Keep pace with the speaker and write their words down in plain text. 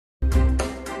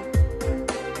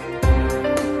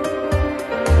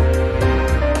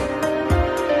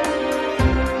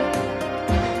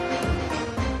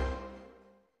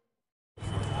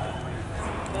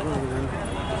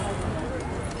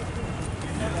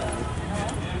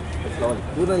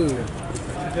Cyberabad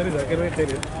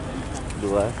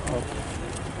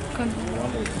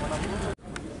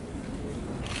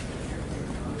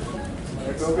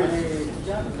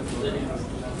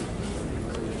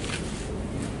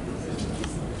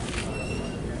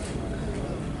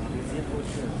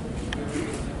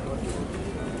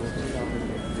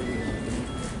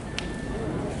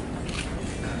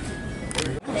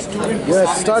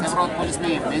police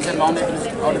में major law and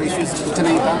order issues कुछ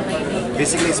नहीं था।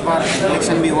 बेसिकली इस बार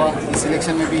इलेक्शन भी हुआ, इस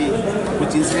इलेक्शन में भी कुछ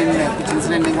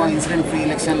इंसिडेंट नहीं हुआ। इंसिडेंट फ्री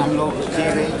इलेक्शन हम लोग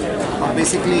किए गए और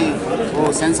बेसिकली वो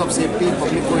सेंस ऑफ सेफ्टी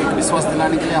पब्लिक को एक विश्वास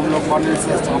दिलाने के लिए हम लोग कोऑर्डिनेट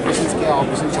ऑपरेशन किया,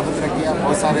 ऑपरेशन चबूतरा किया।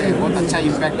 बहुत अच्छा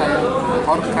इम्पैक्ट आया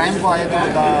और क्राइम को आए तो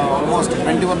ऑलमोस्ट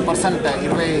 21%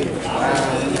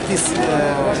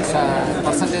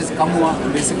 21% कम हुआ।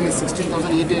 बेसिकली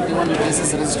 16,881 केसेस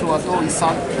रजिस्टर हुआ। तो इस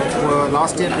साल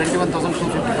last year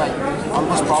 21,255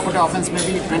 almost property offence में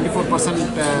भी 24%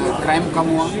 क्राइम कम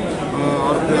हुआ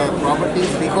और प्रॉपर्टी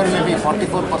रिकवरी में भी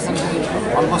 44%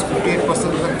 ऑलमोस्ट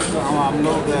 58% तक हम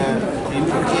लोग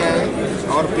इम्प्रूव किया है।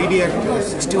 और पीडी एक्ट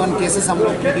 61 केसेस हम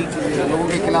लोग लोगों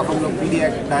के खिलाफ हम लोग पीडी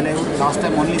एक्ट डाले हुए। लास्ट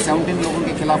टाइम ओनली 17 लोगों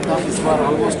के खिलाफ था, इस बार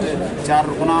ऑलमोस्ट 4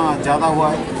 गुना ज़्यादा हुआ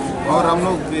है। और हम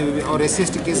लोग और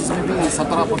SC/ST केसेस में भी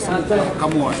 17%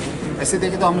 कम हुआ है। ऐसे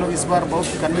देखें तो हम लोग इस बार बहुत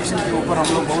कन्विक्शन के ऊपर हम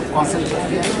लोग बहुत कॉन्सेंट्रेट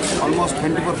किया। ऑलमोस्ट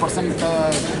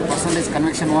 24%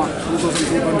 कन्विक्शन हुआ।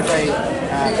 2225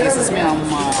 केसेस में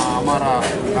हमारा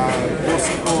कोर्स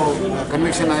को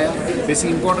कन्विक्शन आया। बेसिक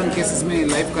इंपॉर्टेंट केसेस में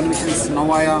लाइफ कन्विक्शन 9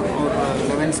 आया और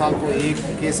 11 साल को 1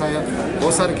 केस आया।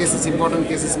 बहुत सारे केसेस इंपॉर्टेंट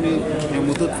केसेस में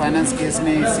मुथूट फाइनेंस केस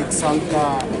में 6 साल का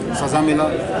सज़ा मिला।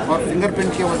 और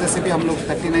फिंगरप्रिंट की वजह से भी हम लोग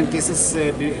 39 केसेस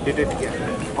डिटेक्ट किया।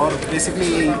 और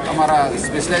बेसिकली हमारा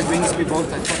स्पेशलाइज्ड विंग्स भी बहुत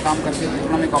अच्छा काम करते हैं।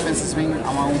 इकोनॉमिक ऑफेंसेस विंग,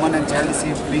 हमारा women and child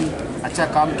safe wing अच्छा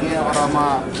काम किया। और हम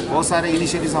बहुत सारे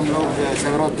इनिशिएटिव्स हम लोग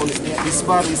साइबराबाद पुलिस के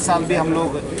इस साल भी हम लोग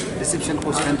रिसेप्शन को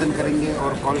स्ट्रेंथन करेंगे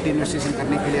और क्वालिटी इन्वेस्टिगेशन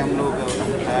करने के लिए हम लोग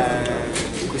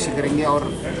कोशिश करेंगे। और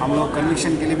हम लोग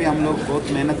कन्विक्शन के लिए भी हम लोग बहुत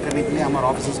मेहनत करने के लिए हमारे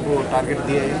ऑफिसर्स को टारगेट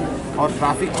दिए हैं। और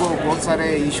ट्रैफिक को बहुत सारे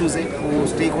इश्यूज है, वो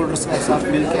स्टेक होल्डर्स के साथ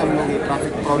मिलकर हम लोग ये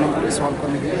ट्रैफिक प्रॉब्लम को सॉल्व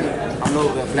करने के लिए हम लोग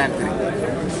प्लान करेंगे।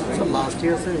 सर लास्ट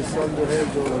ईयर से इस साल जो है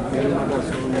जो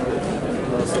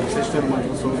सेंसेशनल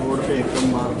मतलब रोड पे एकदम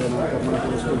मार देना करना,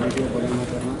 फिर उसको वीडियो बनाना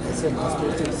करना, ऐसे लास्ट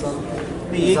ईयर से इस साल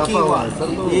एक ही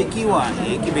हुआ।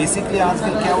 एक ही बेसिकली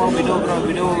आजकल क्या हुआ,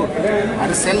 वीडियो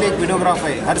हर सेल एक वीडियोग्राफ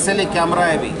है, हर सेल एक कैमरा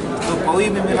है। अभी तो कोई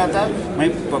भी मिला था, मैं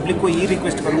पब्लिक को ये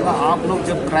रिक्वेस्ट करूँगा, आप लोग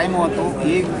जब क्राइम हुआ तो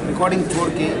ये रिकॉर्डिंग छोड़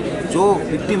के जो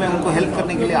विक्टिम है उनको हेल्प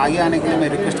करने के लिए आगे आने के लिए मैं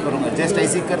रिक्वेस्ट करूँगा। जस्ट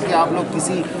ऐसे करके आप लोग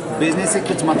किसी बिजनेस से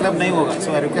कुछ मतलब नहीं होगा। सो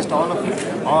I request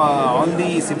all the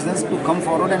citizens to come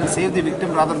forward and save the victim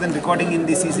rather than recording in the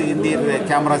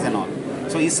cameras and all.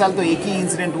 सो इस साल तो एक ही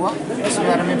इंसिडेंट हुआ, इस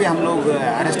बारे में भी हम लोग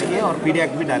अरेस्ट किए और पीडी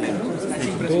एक्ट भी डाले।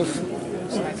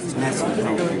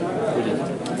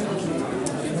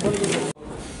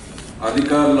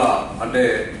 అధికారుల అంటే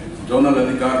జోనల్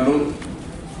అధికారులు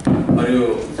మరియు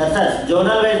సార్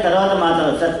జోనల్ వైజ్ తర్వాత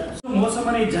మాట్లాడదు సార్.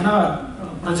 మోసమని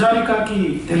ప్రజానికాకి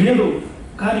తెలియదు,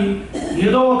 కానీ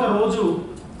ఏదో ఒక రోజు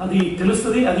అది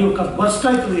తెలుస్తుంది. అది ఒక బస్ట్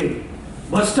అవుతుంది.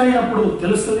 బస్ట్ అయినప్పుడు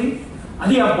తెలుస్తుంది.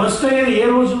 అది ఆ బస్ట్ అయ్యేది ఏ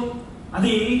రోజు,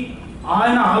 అది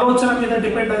ఆయన ఆలోచన మీద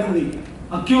డిపెండ్ అవుతుంది.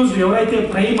 అక్యూజ్డ్ ఎవరైతే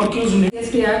prime accused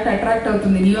SC act attract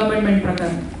అవుతుంది న్యూ అమెండ్మెంట్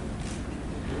ప్రకారం.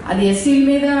 అది ఎస్సీ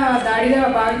మీద దాడిగా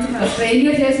భావించిన స్ట్రెయిన్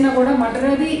చేసినా కూడా మర్డర్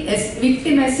అది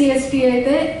విక్టిమ్ SC/ST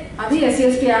అయితే అది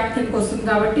SC/ST యాక్ట్ కిందకి వస్తుంది.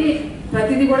 కాబట్టి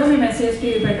ప్రతిదీ కూడా మేము SC/ST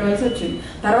పెట్టవలసి వచ్చింది.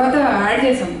 తర్వాత యాడ్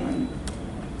చేసాం.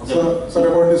 Sir,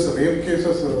 about this rape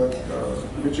cases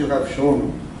which you have shown,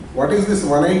 what is this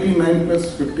 189 plus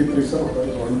 53, sir? That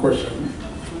is one question.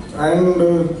 And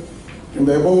in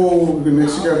the above, the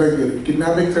next category,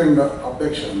 kidnappings and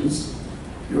abductions,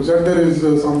 you said there is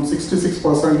some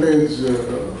 66%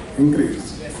 increase.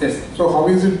 Yes. So how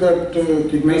is it that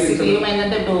kidnappings? Basically,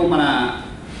 ఏమైందంటే ఇప్పుడు మన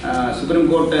supreme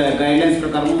court guidelines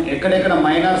ప్రకారం ఎక్కడెక్కడ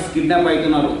miners kidnap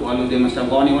అవుతున్నారు వాళ్ళు they must have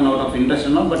gone even out of interest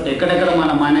ఉన్నారు. But ఎక్కడెక్కడ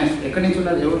మన మైనర్స్ ఎక్కడి నుంచి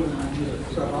ఉన్నారు ఎవరు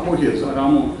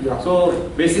రాము. సో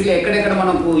బేసిక్లీ ఎక్కడెక్కడ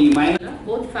మనకు ఈ minor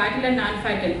both fatal and non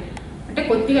fatal అంటే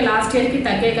కొద్దిగా లాస్ట్ ఇయర్ కి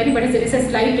తగ్గాయి, కానీ but it's a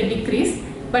slight decrease.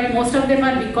 But most of them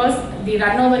are because the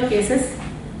run over cases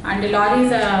and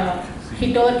lorries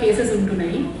hit over cases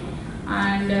ఉంటున్నాయి.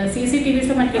 అండ్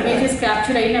CCTVస్లో మనకి ఇమేజెస్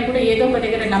క్యాప్చర్ అయినప్పుడు ఏదో ఒక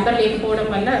దగ్గర నెంబర్ లేకపోవడం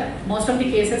వల్ల మోస్ట్ ఆఫ్ ది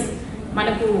కేసెస్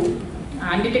మనకు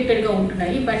అన్డిటెక్టెడ్గా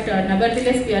ఉంటున్నాయి. బట్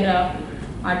నెవర్దిలెస్ వీఆర్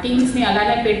ఆ టీమ్స్ని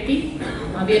అలానే పెట్టి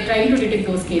we are trying to detect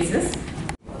those cases.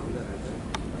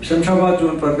 Shamshabad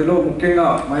zone పరిధిలో ముఖ్యంగా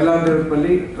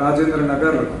మైలాదేవిపల్లి, రాజేంద్ర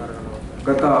నగర్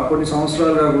గత కొన్ని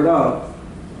సంవత్సరాలుగా కూడా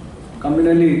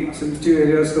కమ్యూనల్లీ సెన్సిటివ్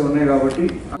ఏరియాస్లో ఉన్నాయి కాబట్టి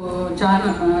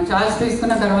చార్జ్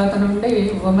తీసుకున్న తర్వాత నుండి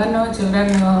ఉమెన్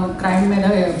చిల్డ్రన్ క్రైమ్ మీద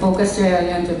ఫోకస్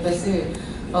చేయాలి అని చెప్పేసి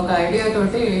ఒక ఐడియా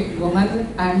తోటి women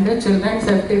and children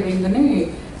safety వింగ్ని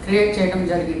create చేయడం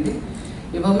జరిగింది.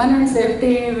 ఈ ఉమెన్ అండ్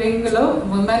సేఫ్టీ వింగ్లో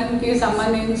ఉమెన్కి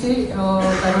సంబంధించి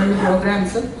ఒక 2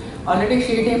 ప్రోగ్రామ్స్ ఆల్రెడీ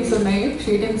షీ టీమ్స్ ఉన్నాయి.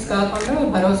 షీ టీమ్స్ కాకుండా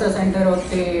భరోసా సెంటర్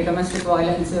ఒకటి డొమెస్టిక్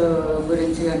వైలెన్స్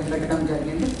గురించి అని పెట్టడం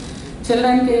జరిగింది.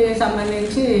 చిల్డ్రన్కి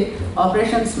సంబంధించి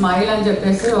ఆపరేషన్ స్మైల్ అని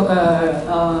చెప్పేసి ఒక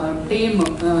టీమ్.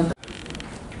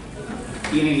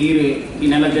 ఈ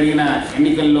నెల జరిగిన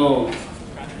ఎన్నికల్లో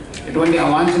ఎటువంటి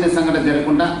అవాంఛనీయ సంఘటన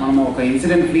జరగకుండా మనము ఒక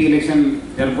ఇన్సిడెంట్ ఫ్రీ ఎలక్షన్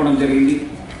జరపడం జరిగింది,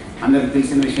 అందరికి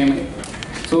తెలిసిన విషయమే.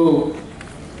 సో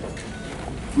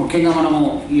ముఖ్యంగా మనము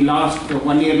ఈ లాస్ట్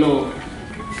 1 yearలో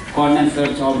కోఆర్డినేట్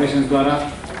సర్చ్ ఆపరేషన్స్ ద్వారా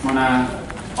మన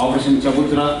ఆపరేషన్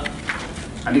చబుత్రా,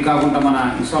 అది కాకుండా మన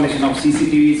installation of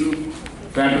CCTVs,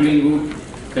 patrolling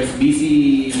plus BC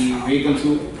vehicles,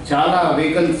 చాలా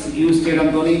వెహికల్స్ యూజ్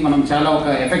చేయడంతో మనం చాలా ఒక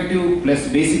ఎఫెక్టివ్ ప్లస్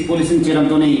బేసిక్ పోలీసింగ్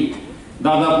చేయడంతో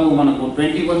దాదాపు మనకు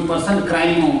 21%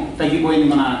 క్రైమ్ తగ్గిపోయింది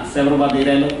మన సైబరాబాద్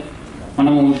ఏరియాలో.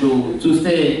 మనము ఇప్పుడు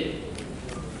చూస్తే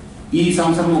ఈ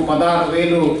సంవత్సరం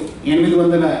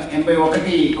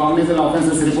 16,881 కాగ్నిజబుల్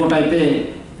ఆఫెన్సెస్ రిపోర్ట్ అయితే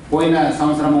పోయిన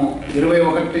సంవత్సరము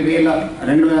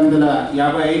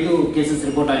 21,255 కేసెస్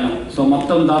రిపోర్ట్ అయినాం. సో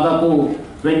మొత్తం దాదాపు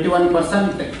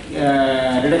 21%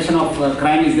 reduction of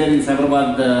crime is there in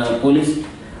Cyberabad police.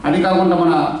 అది కాకుండా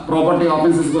మన ప్రాపర్టీ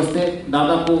ఆఫెన్సెస్కి వస్తే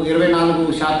దాదాపు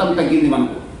 24% తగ్గింది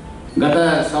మనకు. గత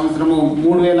సంవత్సరము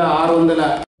 3,600